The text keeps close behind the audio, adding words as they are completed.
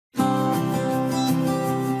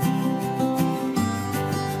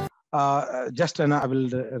I will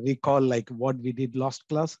recall like what we did last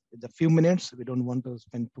class. It's a few minutes. We don't want to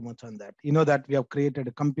spend too much on that. You know that we have created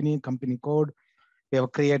a company code. We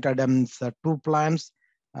have created two plants,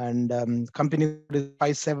 and company code is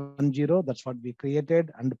 5710. That's what we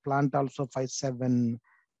created, and plant also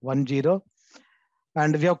 5710.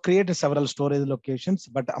 And we have created several storage locations,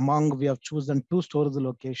 but among we have chosen two storage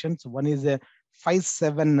locations. One is a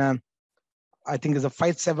 57. I think is a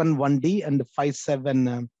 571D and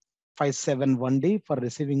 571D for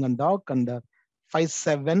receiving and dock, and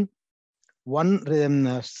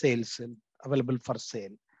 571 sales available for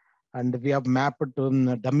sale. And we have mapped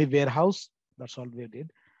to dummy warehouse. That's all we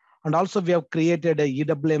did. And also we have created a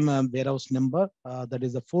EWM warehouse number. That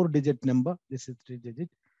is a 4-digit number. This is 3-digit.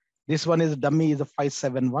 This one is dummy is a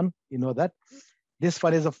 571. You know that. This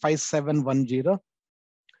one is a 5710.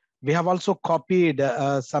 We have also copied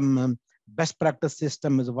some best practice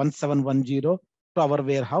system is 1710 to our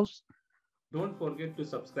warehouse. Don't forget to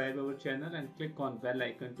subscribe our channel and click on bell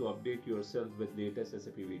icon to update yourself with latest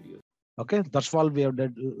SAP videos. Okay, that's all we have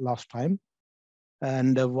did last time.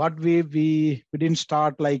 And what we didn't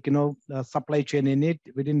start like supply chain in it.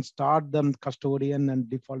 We didn't start the custodian and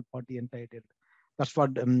default party entitled. That's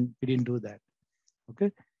what we didn't do that.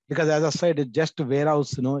 Okay, because as I said, it just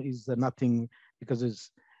warehouse is nothing,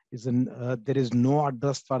 because there is no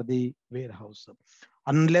address for the warehouse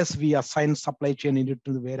unless we assign supply chain unit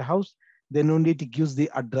to the warehouse. Then only it gives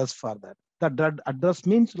the address for that. That address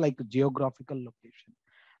means like geographical location.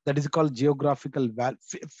 That is called geographical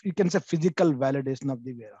you can say physical validation of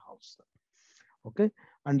the warehouse. Okay,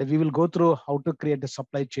 and we will go through how to create a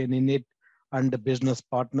supply chain in it and the business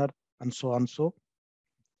partner and so on. So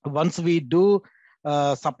once we do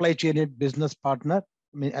supply chain it business partner,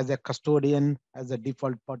 I mean, as a custodian, as a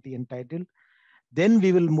default party entitled, then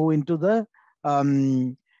we will move into the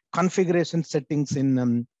configuration settings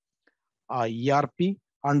in ERP,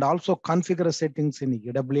 and also configure settings in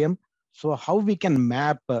EWM. So how we can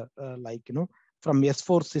map from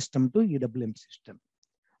S4 system to EWM system.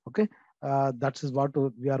 Okay, that is what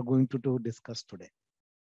we are going to discuss today.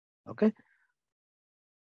 Okay,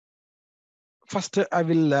 first I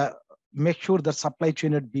will make sure the supply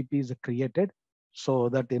chain at BP is created, so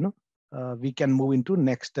that we can move into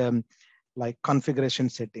next like configuration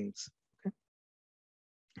settings. Okay,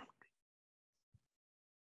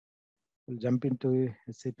 we'll jump into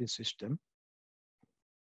SAP system.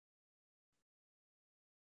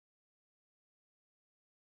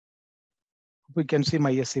 We can see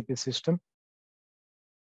my SAP system.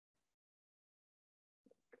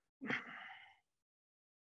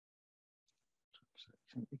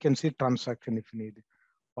 You can see transaction if you need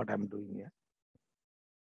what I'm doing here.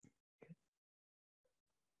 Okay.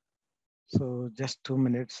 So just 2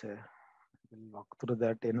 minutes. We'll walk through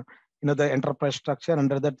that. The enterprise structure.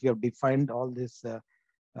 Under that, we have defined all this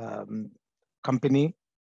company,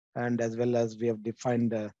 and as well as we have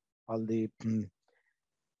defined all the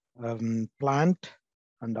plant,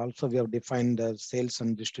 and also we have defined sales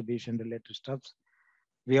and distribution related stuffs.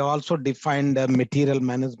 We have also defined material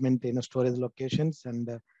management in storage locations,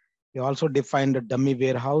 and we also defined a dummy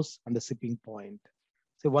warehouse and a shipping point.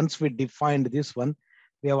 So once we defined this one,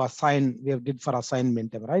 we have did for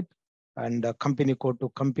assignment, right? And company code to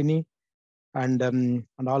company, and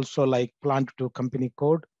also like plant to company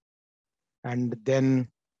code, and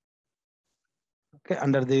then okay,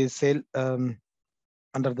 under the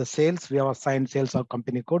sales, we have assigned sales or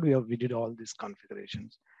company code. We did all these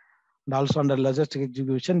configurations. And also under logistic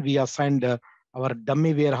execution, we assigned our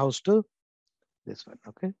dummy warehouse to this one.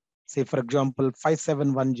 Okay, say for example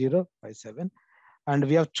 571057, and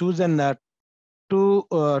we have chosen two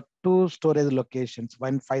storage locations.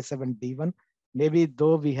 One 57D1. Maybe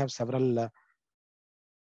though we have several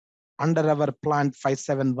under our plant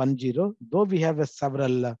 5710, though we have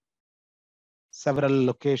several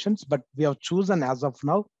locations, but we have chosen as of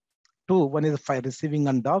now two. One is receiving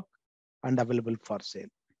and dock and available for sale.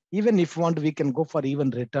 Even if you want, we can go for even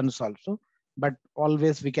returns also, but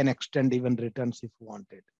always we can extend even returns if you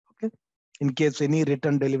wanted. Okay, in case any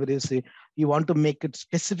return deliveries, you want to make it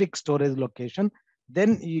specific storage location,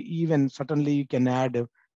 then even certainly you can add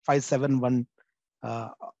 571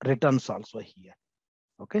 returns also here.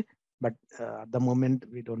 Okay, but at the moment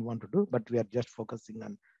we don't want to do, but we are just focusing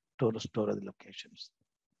on total storage locations.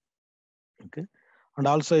 Okay, and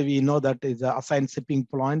also we know that is assigned shipping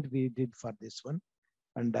point we did for this one.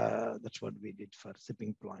 And that's what we did for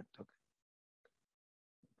shipping point. Okay,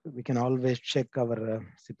 we can always check our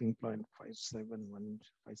shipping point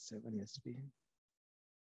 57157 SP.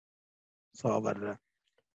 So our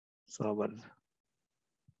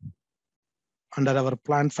under our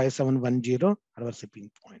plant 5710, our shipping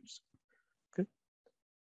points. Okay,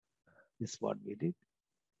 this is what we did.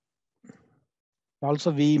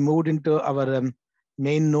 Also, we moved into our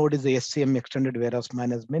main node is the SCM, Extended Warehouse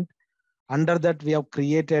Management. Under that, we have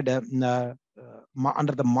created under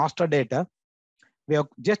the master data, we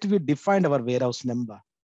defined our warehouse number.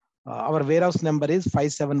 Our warehouse number is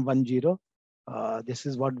 5710. This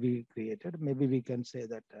is what we created. Maybe we can say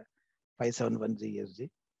that 571 ESG.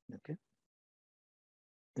 Okay.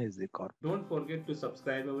 Is the corp. Don't forget to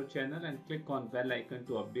subscribe our channel and click on bell icon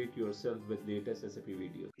to update yourself with latest SAP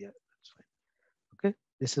videos. Yeah, that's fine. Okay,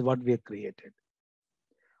 this is what we have created.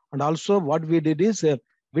 And also what we did is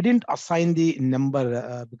we didn't assign the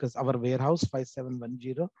number because our warehouse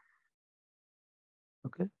 5710.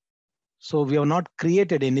 Okay, so we have not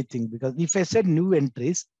created anything, because if I said new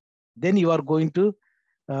entries, then you are going to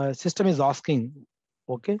system is asking,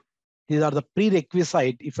 okay, these are the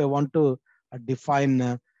prerequisite if I want to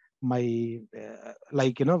define my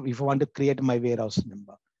like, you know, if I want to create my warehouse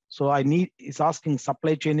number. So I need, it's asking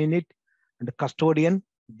supply chain unit and the custodian,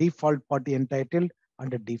 default party entitled,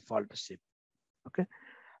 and the default ship. Okay,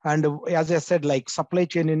 and as I said, like supply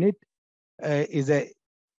chain unit is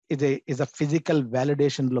a physical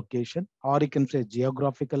validation location, or you can say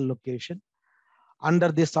geographical location.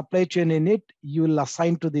 Under the supply chain unit, you will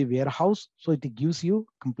assign to the warehouse, so it gives you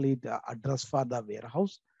complete address for the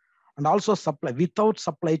warehouse. And also supply, without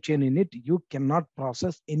supply chain unit, you cannot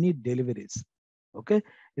process any deliveries. Okay,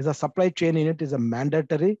 is a supply chain unit is a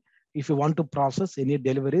mandatory if you want to process any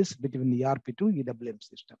deliveries between ERP to EWM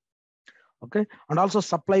system. Okay, and also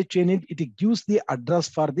supply chain unit, it gives the address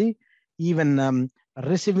for the even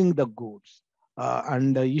receiving the goods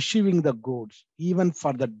and issuing the goods, even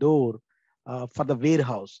for the door, for the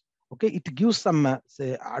warehouse. Okay, it gives some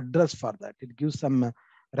say address for that. It gives some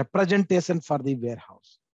representation for the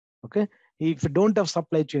warehouse. Okay, if you don't have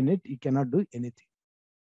supply chain unit, you cannot do anything.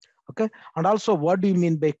 Okay, and also what do you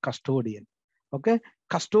mean by custodian? Okay,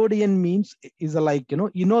 custodian means is like,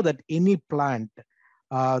 you know that any plant,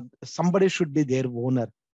 somebody should be their owner.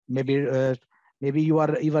 Maybe you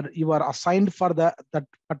are assigned for that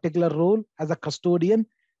particular role as a custodian.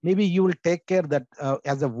 Maybe you will take care that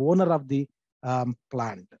as a owner of the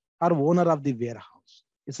plant or owner of the warehouse.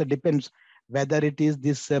 It depends whether it is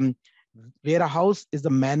this warehouse is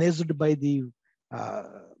managed by the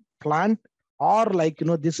plant, or like,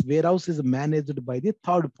 this warehouse is managed by the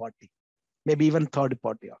third party, maybe even third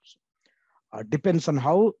party also. Depends on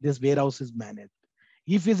how this warehouse is managed.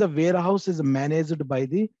 If a warehouse is managed by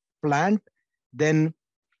the plant, then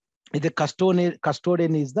the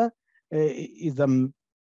custodian is a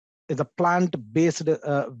plant-based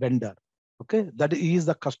vendor. Okay, that is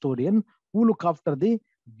the custodian who look after the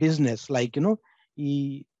business. Like,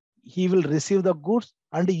 he will receive the goods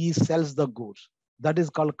and he sells the goods. That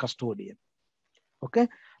is called custodian. Okay,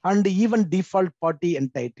 and even default party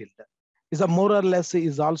entitled is a more or less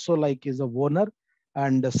is also like is a owner,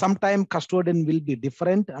 and sometimes custodian will be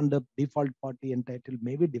different and the default party entitled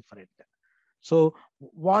may be different. So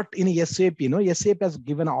what in SAP, SAP has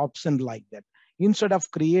given an option like that. Instead of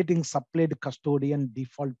creating supplied custodian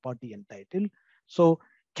default party entitled, so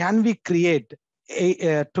can we create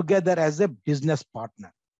a together as a business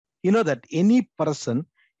partner? You know that any person,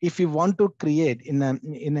 if you want to create in a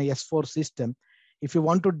S4 system, if you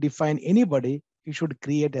want to define anybody, you should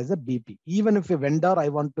create as a BP. Even if a vendor, I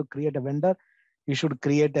want to create a vendor, you should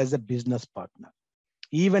create as a business partner.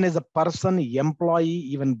 Even as a person, employee,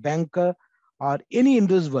 even banker, or any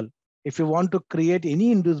individual, if you want to create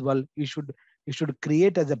any individual, you should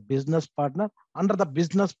create as a business partner. Under the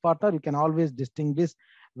business partner, you can always distinguish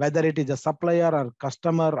whether it is a supplier or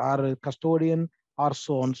customer or a custodian or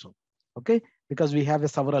so on so. Okay, because we have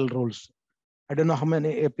several roles. I don't know how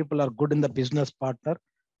many people are good in the business partner,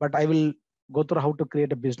 but I will go through how to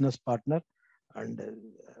create a business partner. And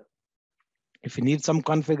if you need some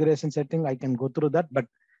configuration setting, I can go through that. But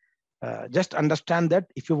just understand that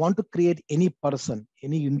if you want to create any person,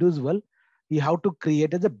 any individual, you have to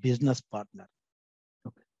create as a business partner.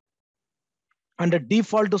 Okay. And the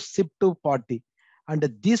default to ship to party. And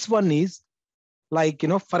this one is like,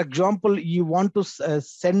 for example, you want to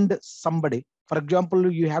send somebody. For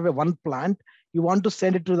example, you have one plant, you want to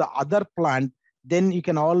send it to the other plant, then you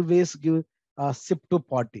can always give a ship to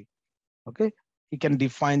party. Okay, you can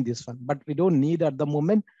define this one, but we don't need at the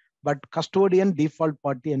moment. But custodian default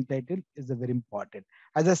party entitled is a very important.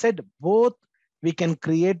 As I said, both we can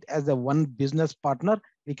create as a one business partner,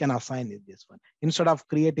 we can assign it this one instead of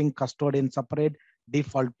creating custodian separate,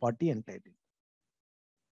 default party entitled.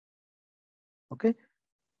 Okay.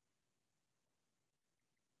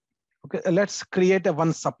 Okay, let's create a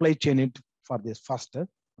one supply chain for this faster.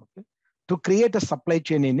 Okay. To create a supply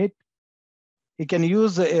chain in it, you can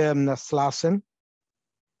use /n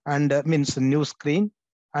and means new screen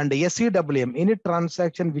and SEWM. Any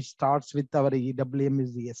transaction which starts with our EWM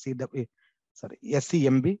is the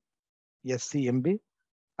SEMB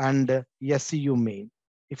and SEU main.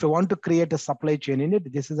 If you want to create a supply chain in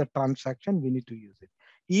it, this is a transaction, we need to use it.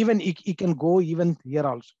 Even it can go even here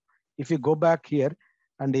also. If you go back here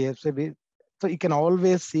and so you can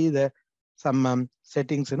always see the some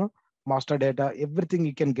settings, master data, everything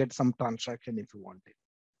you can get some transaction if you want it.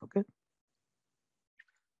 Okay.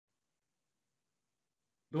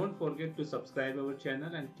 Don't forget to subscribe our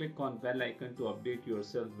channel and click on bell icon to update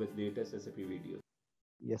yourself with latest SAP videos.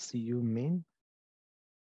 SEU main,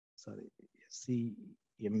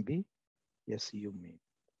 SEMB, SEU main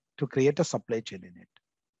to create a supply chain in it.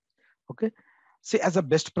 Okay. See, as a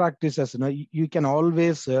best practices, you can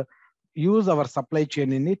always use our supply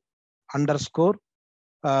chain in it underscore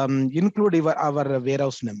include our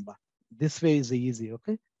warehouse number. This way is easy.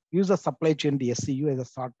 Okay. Use the supply chain the SEU as a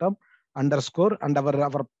short term underscore and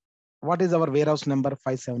our what is our warehouse number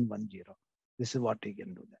 5710. This is what we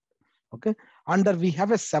can do that. Okay. Under we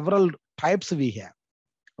have a several types we have.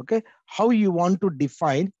 Okay. How you want to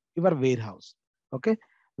define your warehouse. Okay.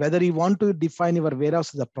 Whether you want to define your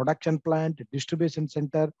warehouse as a production plant, distribution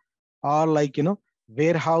center, or like,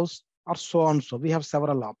 warehouse or so on. So we have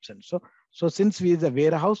several options. So since we is a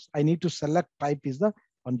warehouse, I need to select type is the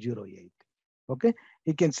 108. Okay.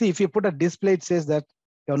 You can see if you put a display, it says that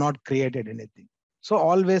you have not created anything. So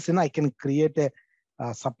always, I can create a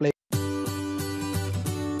supply